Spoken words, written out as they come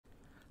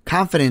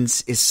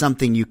Confidence is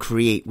something you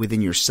create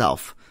within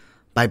yourself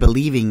by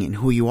believing in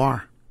who you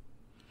are.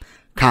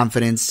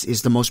 Confidence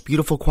is the most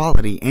beautiful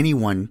quality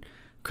anyone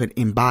could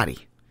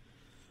embody.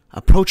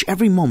 Approach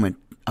every moment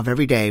of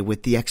every day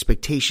with the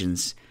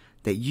expectations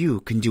that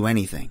you can do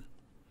anything.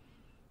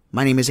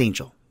 My name is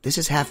Angel. This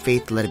is Have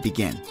Faith, Let It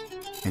Begin.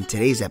 And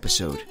today's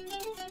episode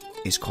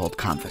is called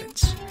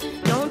Confidence.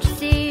 Don't you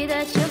see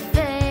that your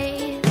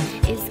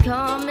faith is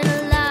coming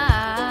alive?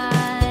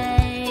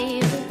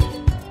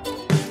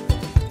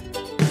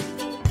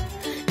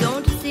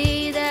 Don't you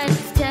see that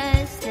it's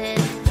tested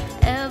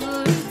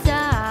every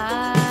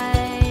time?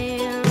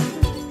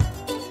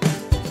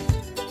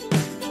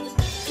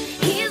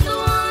 He's the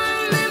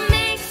one that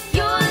makes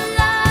your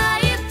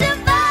life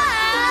divine.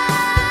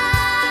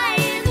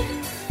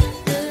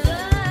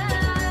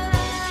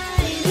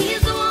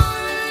 He's the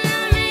one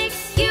that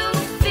makes you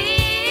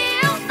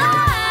feel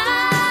fine.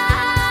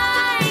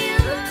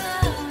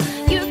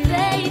 Your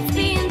faith's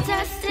being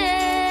tested.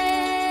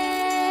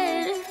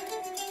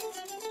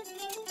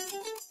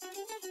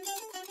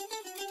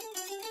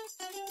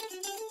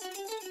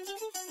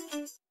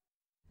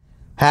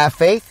 Have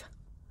faith,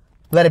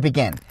 let it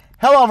begin.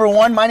 Hello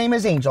everyone, my name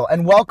is Angel,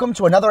 and welcome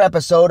to another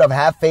episode of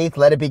Have Faith,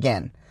 Let It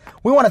Begin.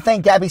 We want to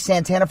thank GABBIE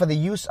SANTANA for the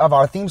use of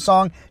our theme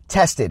song,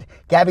 Tested.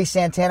 GABBIE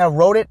SANTANA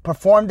wrote it,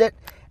 performed it,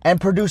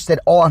 and produced it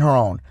all on her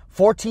own.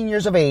 14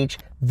 years of age,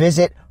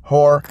 visit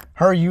her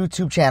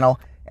YouTube channel,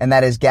 and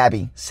that is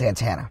GABBIE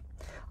SANTANA.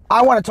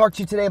 I want to talk to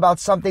you today about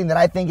something that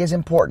I think is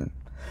important.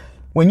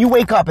 When you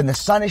wake up and the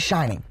sun is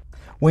shining,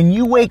 when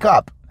you wake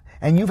up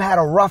and you've had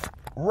a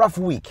rough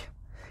week,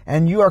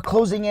 and you are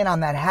closing in on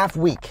that half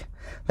week,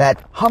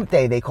 that hump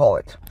day they call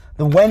it,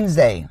 the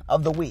Wednesday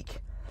of the week,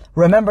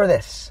 remember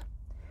this: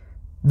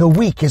 the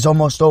week is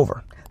almost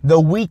over. The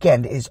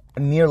weekend is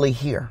nearly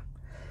here.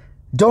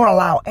 Don't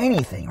allow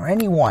anything or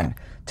anyone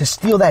to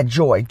steal that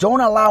joy. Don't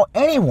allow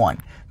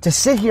anyone to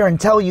sit here and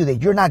tell you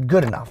that you're not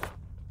good enough.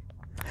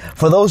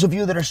 For those of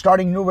you that are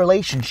starting new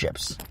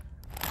relationships,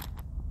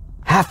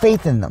 have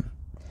faith in them.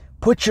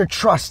 Put your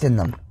trust in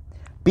them.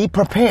 Be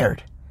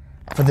prepared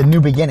for the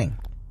new beginning.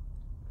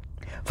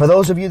 For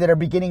those of you that are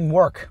beginning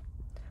work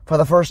for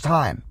the first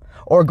time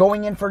or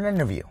going in for an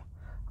interview,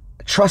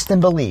 trust and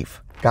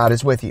believe God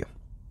is with you.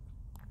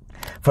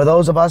 For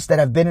those of us that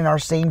have been in our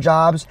same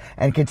jobs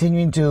and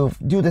continuing to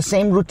do the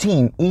same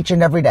routine each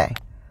and every day,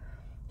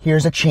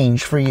 here's a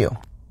change for you.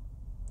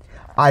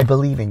 I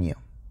believe in you.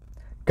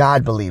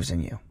 God believes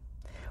in you.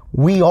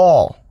 We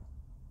all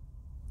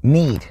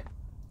need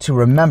to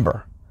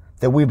remember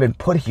that we've been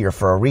put here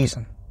for a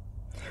reason.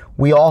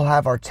 We all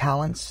have our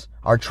talents,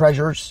 our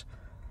treasures,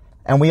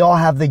 and we all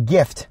have the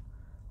gift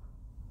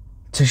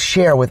to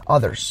share with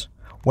others,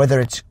 whether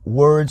it's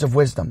words of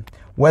wisdom,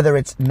 whether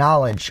it's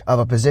knowledge of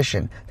a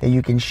position that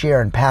you can share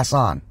and pass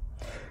on.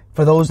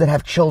 For those that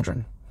have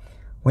children,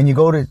 when you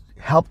go to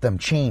help them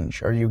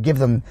change or you give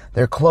them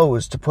their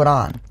clothes to put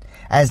on,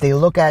 as they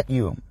look at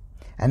you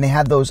and they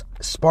have those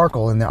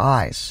sparkle in their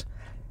eyes,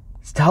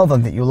 tell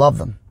them that you love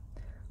them.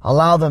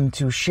 Allow them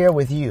to share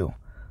with you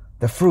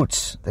the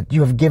fruits that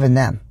you have given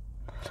them.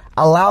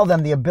 Allow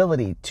them the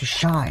ability to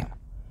shine.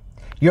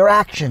 Your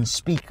actions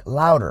speak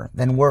louder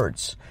than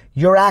words.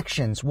 Your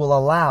actions will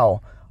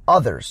allow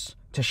others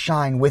to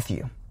shine with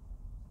you.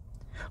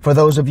 For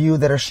those of you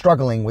that are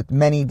struggling with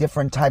many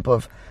different type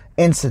of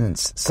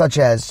incidents, such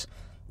as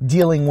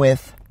dealing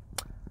with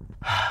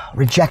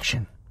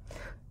rejection,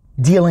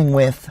 dealing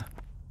with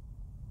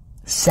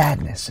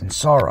sadness and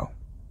sorrow,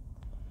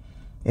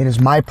 it is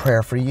my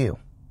prayer for you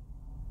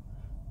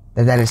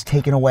that that is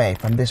taken away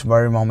from this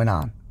very moment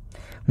on.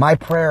 My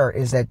prayer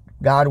is that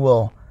God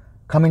will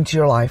come into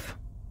your life,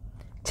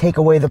 take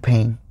away the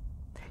pain,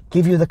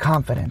 give you the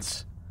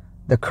confidence,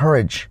 the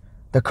courage,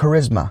 the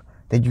charisma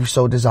that you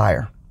so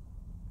desire.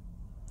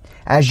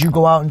 As you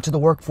go out into the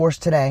workforce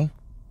today,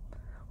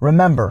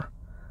 remember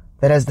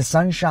that as the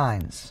sun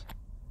shines,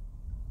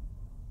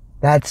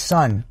 that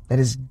sun that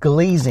is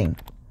glazing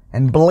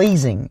and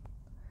blazing,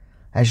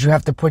 as you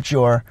have to put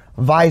your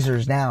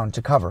visors down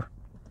to cover,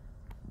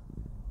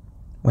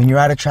 when you're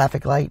at a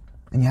traffic light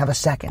and you have a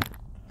second,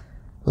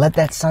 let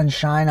that sun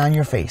shine on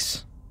your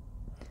face.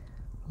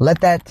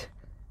 Let that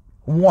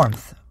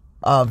warmth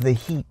of the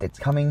heat that's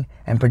coming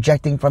and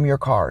projecting from your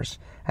cars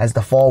as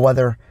the fall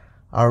weather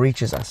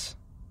reaches us,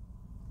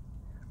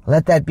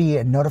 let that be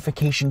a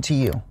notification to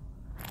you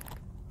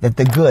that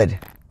the good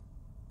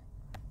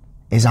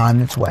is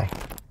on its way,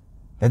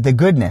 that the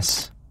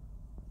goodness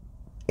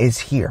is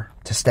here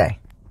to stay.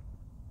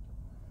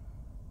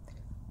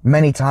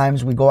 Many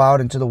times we go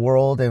out into the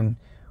world and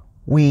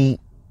we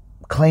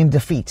claim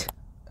defeat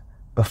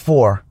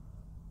before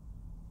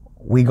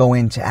we go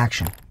into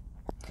action.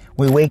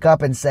 We wake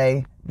up and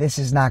say, this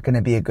is not going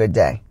to be a good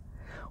day.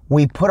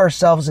 We put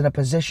ourselves in a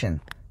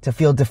position to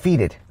feel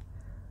defeated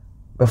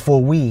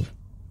before we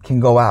can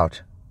go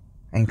out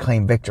and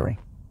claim victory.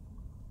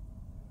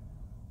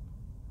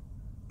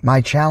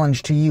 My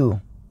challenge to you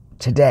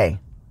today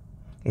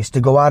is to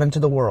go out into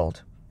the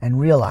world and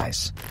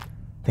realize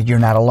that you're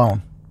not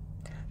alone.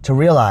 To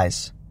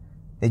realize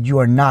that you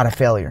are not a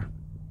failure.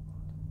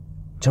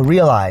 To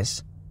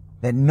realize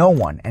that no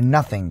one and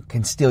nothing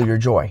can steal your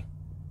joy.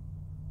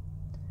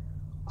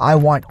 I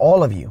want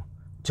all of you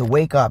to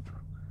wake up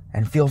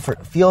and feel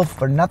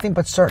for nothing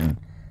but certain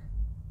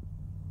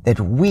that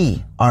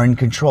we are in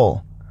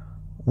control.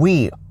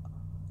 We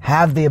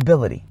have the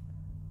ability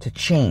to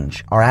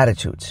change our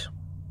attitudes.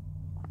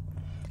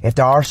 If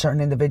there are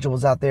certain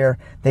individuals out there,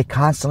 they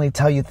constantly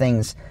tell you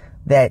things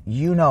that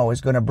you know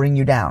is going to bring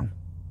you down.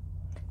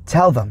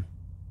 Tell them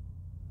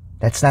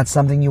that's not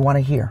something you want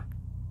to hear.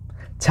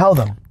 Tell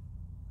them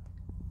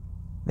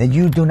that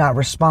you do not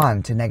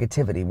respond to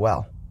negativity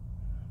well,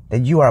 that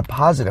you are a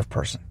positive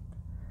person.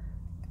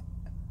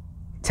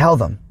 Tell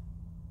them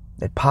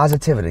that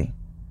positivity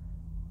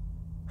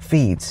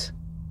feeds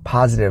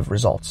positive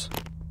results.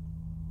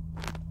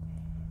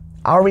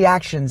 Our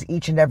reactions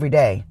each and every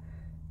day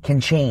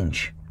can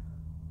change.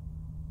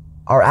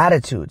 Our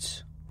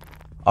attitudes,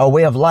 our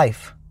way of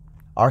life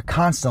are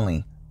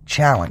constantly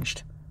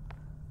challenged.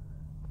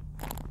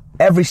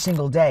 Every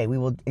single day we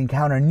will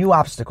encounter new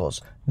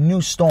obstacles,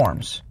 new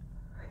storms.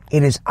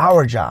 It is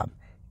our job.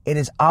 It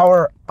is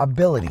our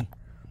ability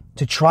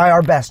to try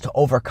our best to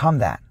overcome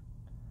that.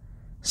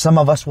 Some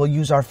of us will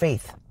use our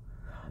faith.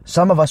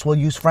 Some of us will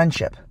use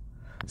friendship.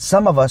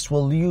 Some of us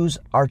will use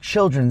our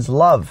children's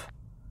love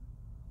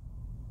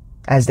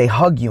as they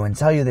hug you and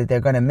tell you that they're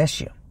going to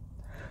miss you.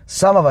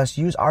 Some of us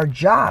use our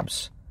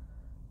jobs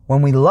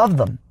when we love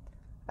them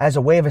as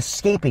a way of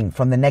escaping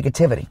from the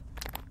negativity.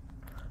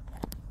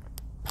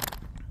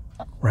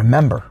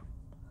 Remember,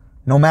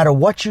 no matter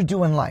what you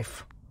do in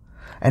life,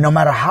 and no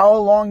matter how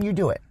long you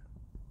do it,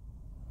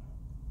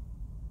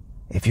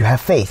 if you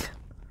have faith,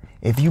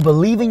 if you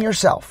believe in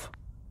yourself,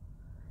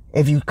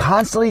 if you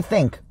constantly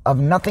think of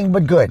nothing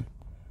but good,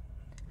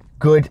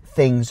 good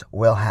things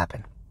will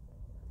happen.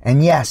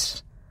 And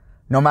yes,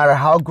 no matter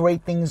how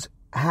great things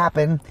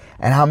happen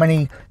and how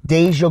many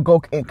days you'll go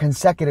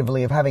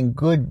consecutively of having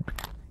good,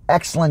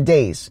 excellent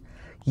days,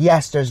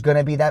 yes, there's going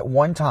to be that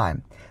one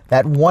time,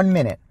 that 1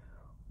 minute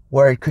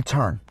where it could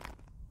turn.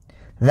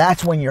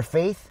 That's when your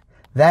faith,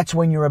 that's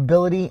when your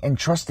ability and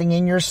trusting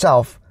in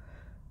yourself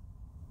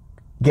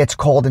gets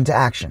called into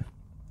action,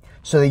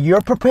 so that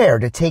you're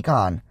prepared to take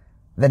on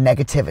the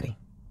negativity.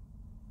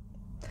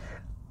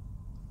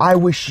 I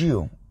wish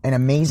you an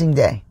amazing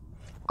day.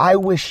 I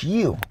wish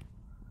you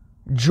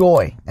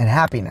joy and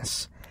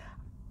happiness.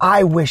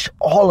 I wish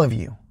all of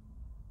you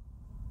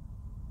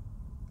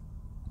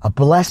a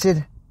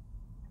blessed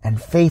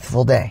and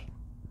faithful day.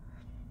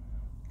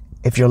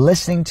 If you're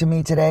listening to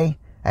me today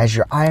as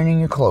you're ironing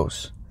your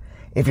clothes,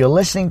 if you're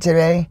listening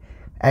today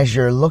as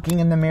you're looking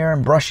in the mirror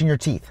and brushing your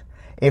teeth,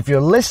 if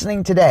you're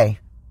listening today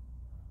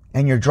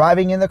and you're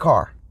driving in the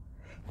car,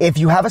 if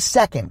you have a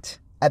second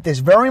at this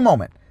very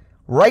moment,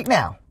 right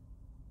now,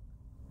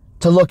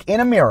 to look in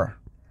a mirror,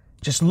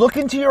 just look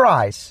into your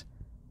eyes,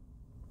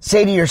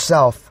 say to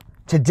yourself,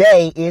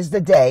 today is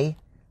the day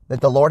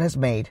that the Lord has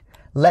made.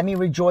 Let me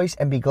rejoice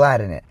and be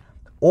glad in it.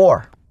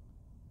 Or,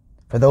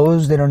 for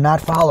those that are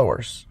not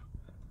followers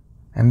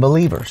and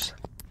believers,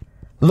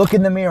 look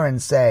in the mirror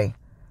and say,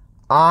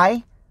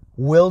 I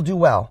will do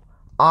well.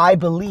 I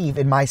believe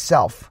in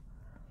myself.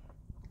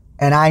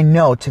 And I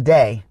know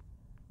today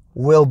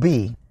will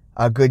be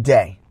a good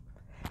day.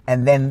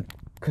 And then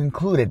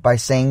conclude it by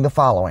saying the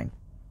following,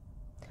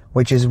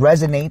 which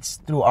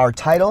resonates through our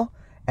title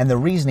and the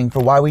reasoning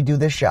for why we do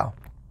this show.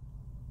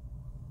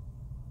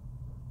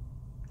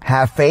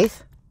 Have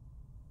faith.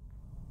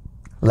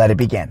 Let it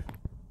begin.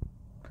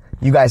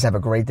 You guys have a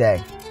great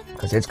day,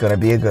 because it's going to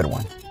be a good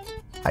one.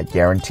 I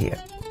guarantee it.